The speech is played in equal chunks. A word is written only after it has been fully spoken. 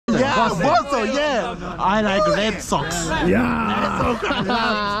Yeah, Boston, yeah. I like Red Sox. Yeah.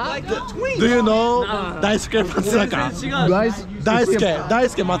 Do you know Daisuke Matsuzaka?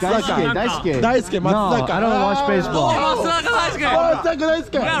 Daisuke Matsuzaka. Daisuke Matsuzaka. No, I don't watch baseball.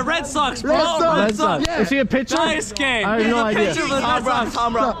 Daisuke. Yeah, Red Sox, bro. Red Sox. Is he a pitcher? Daisuke. I have no idea.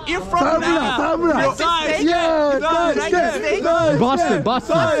 You're from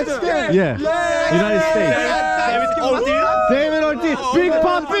Boston. Yeah. United States. David Ortiz. Big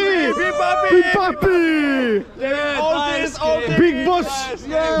Papi. Big Boss.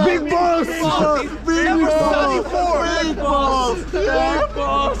 Big Boss.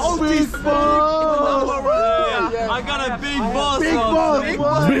 I got a big boss.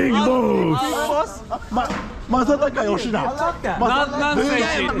 Big Boss. Masataka Yoshida.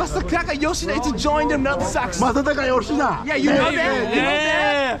 Masataka Yoshida to join them, not Sox. Masataka Yoshida. Yeah, you know that?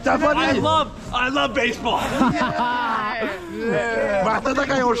 Yeah. Japanese. I love baseball.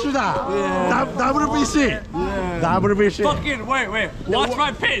 Masataka Yoshida. WBC. Fucking wait. Watch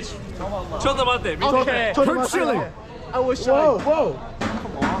my pitch. Okay. Kurt Schilling. I wish Whoa.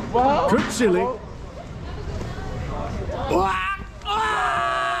 Kurt Schilling.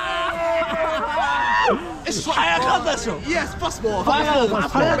 It's yes, fastball. Like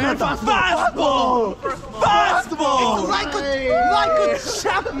a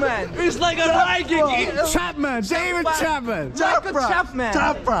Chapman. It's like a Viking. Chapman. David Chapman. Like a Chapman.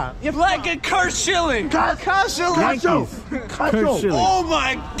 Like a Kurt Schilling. Kurt Schilling. Oh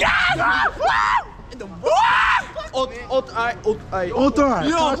my God! Yo,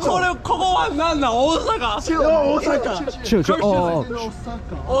 ここはなんだ大阪 Chill.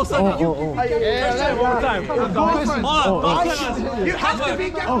 You have to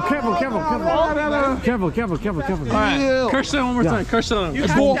be careful. Careful. Alright, curse them one more time. Curse them.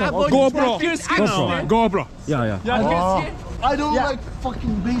 GoPro. Yeah. I don't like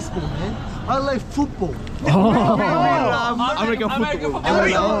fucking baseball, man. I like football. American football.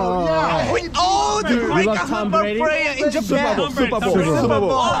 You love Tom Brady? In Japan. Super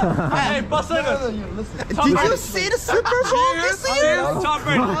Bowl. Hey, Did you see the Super Bowl this year? Tom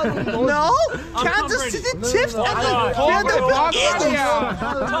Brady. No? Kansas City Chiefs and the Philadelphia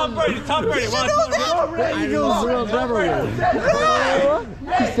Eagles. Tom Brady.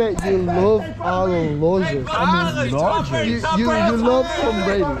 He said you love Aaron Rodgers. You love Tom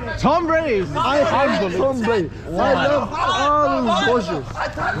Brady. Tom Brady. I hate Tom Brady. I love Aaron Rodgers.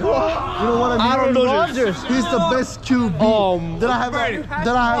 You know what I mean? Aaron Rodgers. He's the best QB that I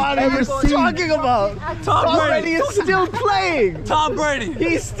have ever seen. Talking about? Tom Brady is still playing. Tom Brady.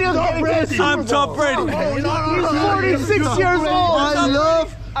 He's still getting to the Super I'm Tom Brady. He's 46 years old. I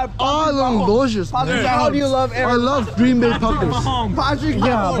love Aaron Rodgers. How do you love Aaron? I love Green Bay Packers.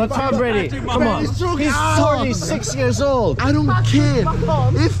 Yeah, but Tom Brady, come on. He's 46 years old. I don't care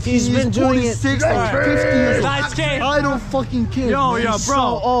if He's been doing it 46 or 50 years old. Daisuke. I don't fucking care. Yo, man. So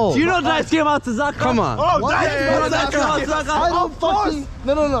old. Do you know Daisuke Matsuzaka? Come on. I don't fucking.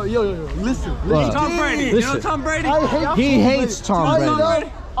 No. Yo. Listen. Tom Brady. You know Tom Brady? I hate He hates Tom I Brady. love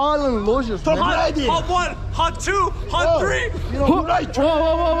Aaron Rodgers. Hot 1, hot 2, hot 3.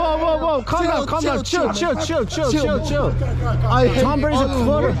 Whoa. Calm down. Chill. I hate Tom Brady's a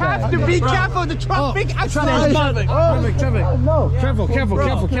quarterback. To be careful, the traffic accident. Traffic. No. Careful. He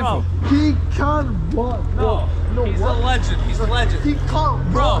can't run. No, he's a legend. He can't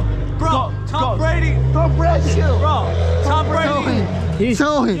Bro, run. Tom Brady. Tom Brady. Bro, Tom Brady.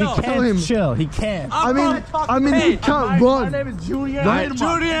 Tell him. Chill. He can't. I mean, he can't run. My name is Julian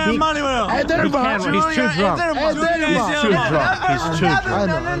He- Manuel. He's too drunk. He's too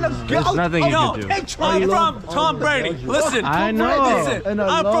drunk. There's nothing you can do. I'm from Tom Brady. Listen. I know. Listen,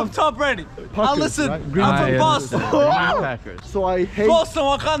 I'm from Tom Brady. Listen, I'm from Boston. Packers. So I hate. Boston,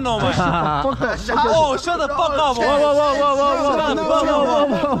 what kind of man? Oh, shut the fuck up. Whoa.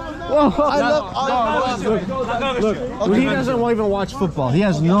 Look, he doesn't even watch football. He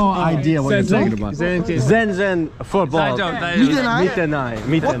has no idea what you're talking about. Zen football. Meet the nine.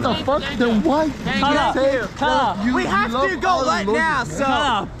 What the fuck? Then why did you say that you We have to go right now, so.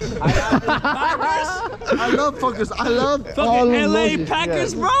 I love Packers. I love Fucking LA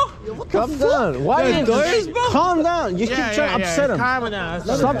Packers, bro? Calm down. Why are you doing? Calm down. You keep trying to upset him.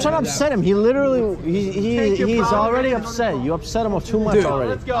 Stop trying to upset him. He literally, he's already upset. You upset him too much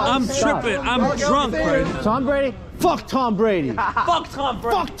already. I'm tripping. I'm drunk, bro. Tom Brady? Fuck Tom Brady. Fuck Tom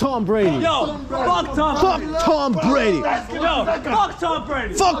Brady. Fuck Tom Brady. Yo, fuck Tom Brady. Fuck Tom Brady. Yo, fuck Tom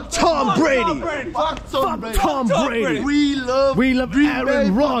Brady. Fuck Tom Brady. Fuck Tom Brady. We love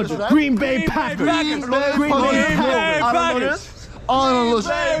Aaron Rodgers. Green Bay Packers. Green Bay Packers. Look,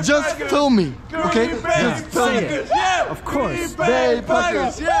 just film me, okay? Just film me. Yeah, Of course. Bay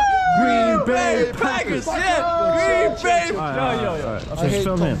Packers. Yeah, Green Bay Packers. Yeah, Green Bay. Just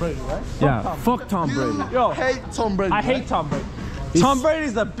film him. Yeah, fuck Tom Brady. Yo, Hate Tom Brady. I hate Tom Brady. Tom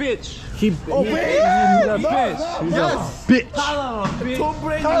Brady's a bitch. He's He's a bitch. He's a bitch. Tom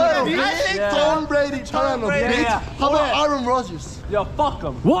Brady. I hate Tom Brady. Tom Brady. Yeah. How about Aaron Rodgers? Yo, fuck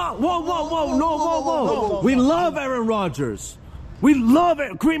him. Whoa, no. We love Aaron Rodgers. We love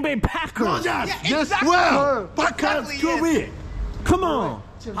it. Green Bay Packers. Yes, well. Packers, QB. Come on.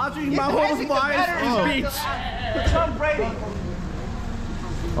 Tom Brady.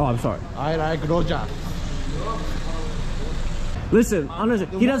 Oh, I'm sorry. I like Rodgers. Listen, honestly,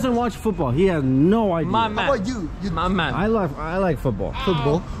 he doesn't watch football. He has no idea. My man. How about you? My man. I like football.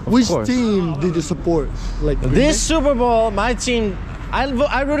 Football. Which course. team did you support? Like This Super Bowl, my team, I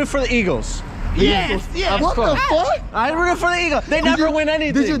rooted for the Eagles. Yes. What the fuck? I rooted for the Eagles. They never win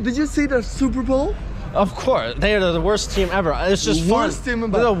anything. Did you see the Super Bowl? Of course, they are the worst team ever. It's just fun. Worst team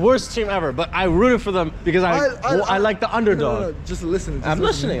ever. They're the worst team ever. But I rooted for them because I like the underdog. No, just listen. I'm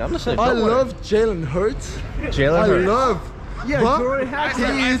listening. I Don't worry. love Jalen Hurts. Jalen I Hurts. love. Yeah, but Jordan Howard. he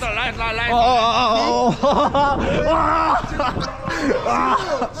is.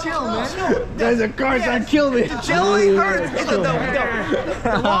 Chill, man. There's a car trying to kill me. Jalen Hurts is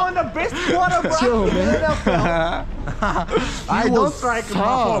one of the best quarterbacks Chill, in the man. NFL. I don't strike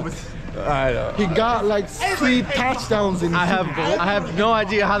I know. He got like 3 touchdowns in the Super Bowl. I have no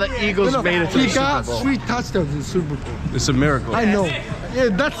idea how the Eagles made it to the He Super got Bowl. 3 touchdowns in the Super Bowl. It's a miracle. I know. Yeah,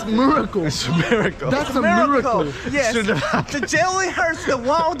 that's miracle. It's a miracle. That's a miracle. Yes. The Jalen Hurts, the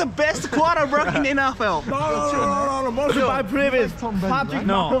one of the best quarterback in the NFL. No. Most of my previous.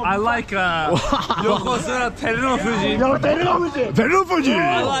 No, I like Yokozuna Terunofuji. Terunofuji.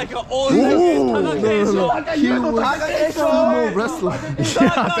 I like Ozu Takakeisho. He was sumo wrestler.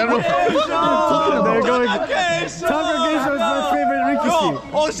 They're going. Takakeisho is my favorite Rikishi.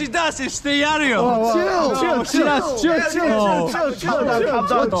 Oshidashi shite yaru yo. Chill.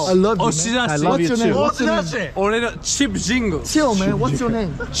 I love you, man. Oshidashi. I love you What's your name? too. What's your name? 俺の Chip Jingles. Chill, man. What's your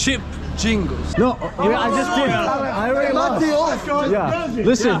name? Chip Jingles. No, I just did. I already lost. Mateo. Yeah.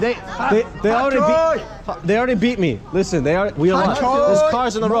 Listen, they already beat me. Listen, we lost. There's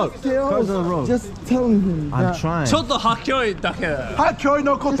cars in the road. Cars in the road. Just tell him. I'm trying. ちょっと破境だけだよ。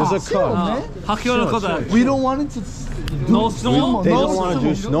 There's a car. 破境のことだよ。 We don't want it to. No sumo. They don't want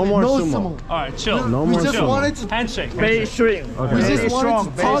to do no more No sumo. sumo. Alright, chill. No We more just sumo. wanted to. Handshake. We just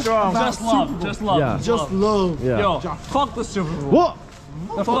wanted to talk about Just love. Just love. Yeah. Just love. Yeah. Yo, fuck the Super Bowl. What?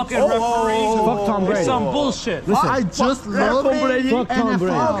 The fucking referees. Fuck Tom Brady. It's some bullshit. Listen. I just love Brady. Fuck Tom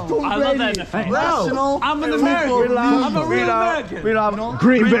Brady. I love that NFL. National. I'm an American. I'm a real American. We love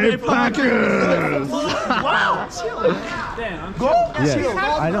Green Bay Packers. Wow. Damn. Go. Yes,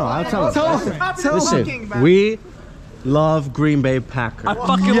 I know. I'll tell him. Tell him. Listen, we love Green Bay Packers. I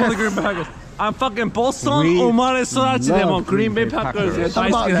fucking love the Green Bay Packers. I'm fucking Boston. We 生まれ育ちでも love Green Bay Green Bay Packers. Packers. What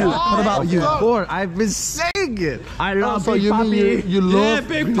about you? What about you? Lord, I've been saying it. I love So Big you mean Papi. you Yeah, love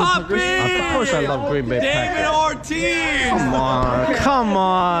Big Papi. Of course I love Green Bay David Packers. Ortiz. Come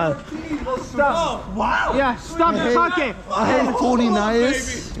on. Wow. Yeah, stop talking. I hate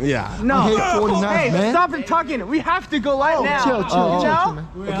 49ers. Yeah. No. I hate 49ers, Hey, man. stop it talking. We have to go right now. Chill, man.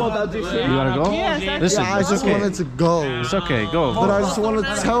 You gotta go? Listen, Yeah, I just wanted to go. it's okay, go. But I just want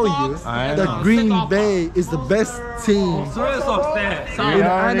to tell you that Green Bay is the best team So it's okay. in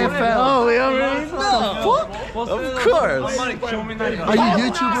NFL. Oh, we already know. Of course. Are you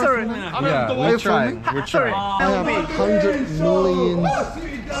YouTubers? Yeah, we're trying. We're trying. I have 100 million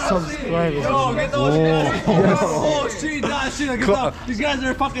subscribers. Oh, shit, get up. These guys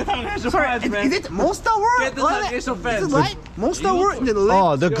are fucking Takakeisho fans, man. Is it Monster World? Get the Takakeisho fans. Right? Monster World? The left?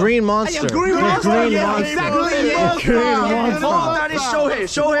 Oh, the green monster. Green The Monster. green Yeah, monster. exactly. The green monster. Shohei.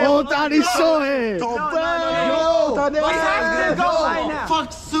 Shohei. We have to go right now. Fuck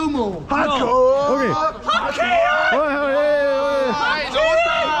sumo. Okay. Wait.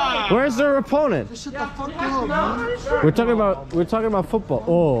 Where's their opponent? Shut the fuck up, man. We're talking about football.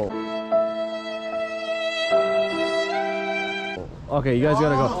 Oh. Okay, you guys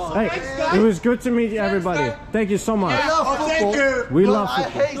gotta go. Hey, it was good to meet everybody. Thank you so much. Thank you. We love I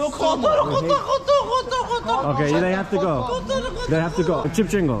football. hate sumo. Okay, they have to go. They have to go. Chip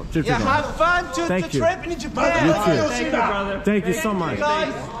jingle. Chip jingle. Have fun to Thank the you. trip in Japan. You too. Thank you, brother. Thank you so much.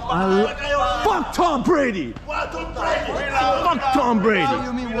 Fuck Tom Brady. Fuck Tom Brady.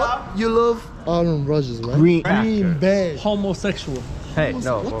 You mean what? You love Aaron Rodgers, right? Green Bay. Homosexual. Hey,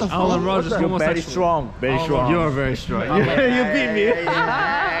 no. What the Alan fuck? Rogers, homosexual. strong. Very strong. You're very strong. You beat me.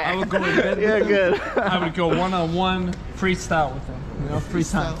 I would go in bed with You're him. good. I would go one-on-one freestyle with him. Free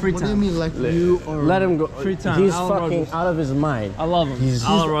time. Free What do you time. mean, like you or Let him go. Free time. He's Alan fucking Rogers. out of his mind. I love him. He's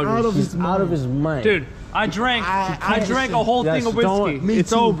Alan out Rogers. of his He's out of his mind. Dude, I drank a whole Yes, thing of don't- whiskey. Me It's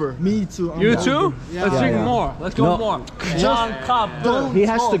too. over. Me too. I'm You down. too? Yeah. Let's drink Yeah. more. Let's go No. more. One cup. Don't He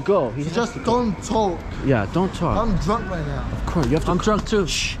has to talk. go. He has Just to go. don't talk. Yeah, don't talk. I'm drunk right now. Of course, you have to. I'm drunk too.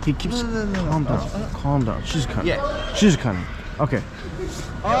 Shh. He keeps. No. Calm down. Calm down. She's coming. She's coming. Okay.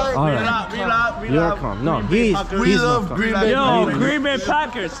 All right. All right. You're calm. No, he's love not calm. Green Bay. Yo, Green Bay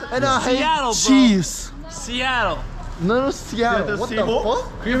Packers. And I hate Seattle, bro. Chiefs. Seattle. No, Seattle. What the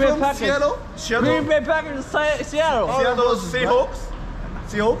fuck? Green Bay From Packers. Seattle? Green Bay Packers. Seattle. Seattle Seahawks.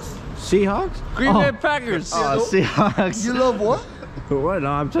 Seahawks? Green Bay Packers. Seahawks. You love what? What? No,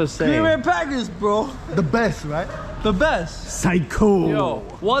 I'm just saying. Green Bay Packers, bro. The best, right? The best. Psycho. Yo,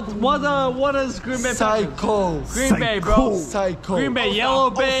 what is Green Bay Packers? Psycho. Green Bay, bro. Psycho. Green Bay, Yellow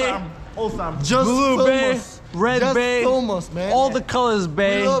Bay, Just Blue film Bay, us. Red Just Bay, film us, man. all the colors, We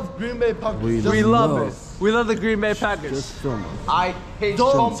Bay. love Green Bay Packers. We Just We love love. it. We love the Green Bay Packers. Just film us. I hate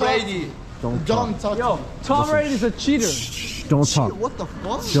Don't Tom talk. Brady. Don't Don't talk. talk. Yo, Tom Brady is a cheater. Don't talk. What the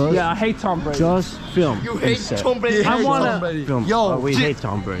fuck? Just, Yeah, I hate Tom Brady. just film. You he hate said. Tom Brady. I wanna- Tom Brady. Film. Yo, we hate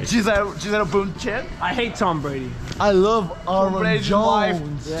Tom Brady. Gisele Bundchen. I hate Tom Brady. I love Aaron Brady's wife.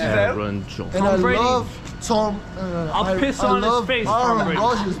 Jones. Aaron Jones. And I Brady. love Tom. I'll piss I on his love face, Tom Aaron Brady.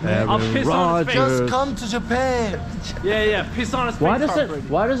 Rodgers, man. I'll piss on his face. Just come to Japan. Yeah, piss on his face. Why Tom doesn't Brady.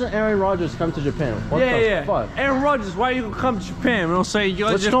 Why doesn't Aaron Rodgers come to Japan? What the fuck? Aaron Rodgers, why you come to Japan? We don't say you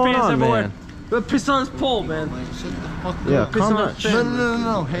got What's your going fans on, everywhere. man? But piss on his pole, man. Yeah, Piss calm on down. his Shh. face.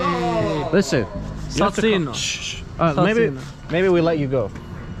 No. Hey. Listen. You have to come- Satsino. Shh. Satsino. Maybe we let you go.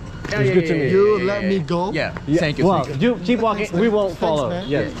 It was good to meet you. You let me go. Yeah, Yeah, thank you. Well, thank you. you keep walking. We won't follow. man.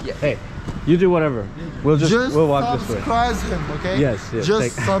 Yes. Yeah. Hey, you do whatever. We'll we'll walk this way. subscribe him, okay? Yes,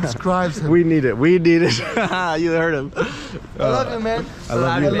 Just subscribe him. We need it. We need it. You heard him. I love you, man. I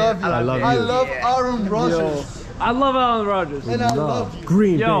love you. I love you. I love you. I love Aaron Rodgers. I love Aaron Rodgers. And I love you.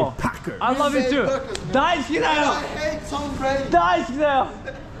 Green Yo, Bay Packers. I love you too. Dice, get I out. hate Tom Brady. Dice, get out.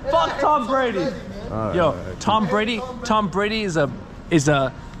 Fuck Tom Brady. Yo, Tom Brady is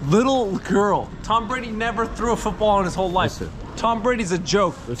a little girl. Tom Brady never threw a football in his whole life. Listen. Tom Brady's a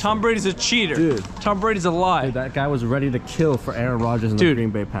joke. Tom Brady's a cheater. Dude. Tom Brady's a lie. Dude, that guy was ready to kill for Aaron Rodgers and the Dude. Green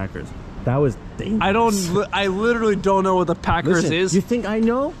Bay Packers. That was dangerous. I literally don't know what the Packers Listen, is. you think I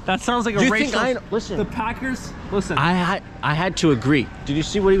know? That sounds like a You racial. think I know? Listen. The Packers. Listen. I had to agree. Did you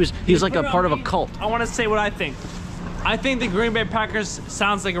see what he was? He's like a part of a cult. I want to say what I think. I think the Green Bay Packers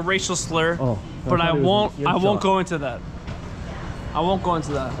sounds like a racial slur. Oh, but I I thought it was won't. an I won't earshot. go into that. I won't go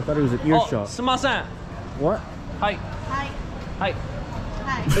into that. I thought it was an Oh, earshot. すみません。 What? はい。はい。はい。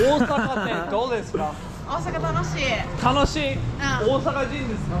はい。大阪ってどうですか？大阪楽しい。楽しい。大阪人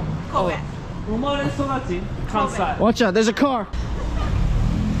ですか？神戸。生まれ育ち関西。 Watch out! There's a car.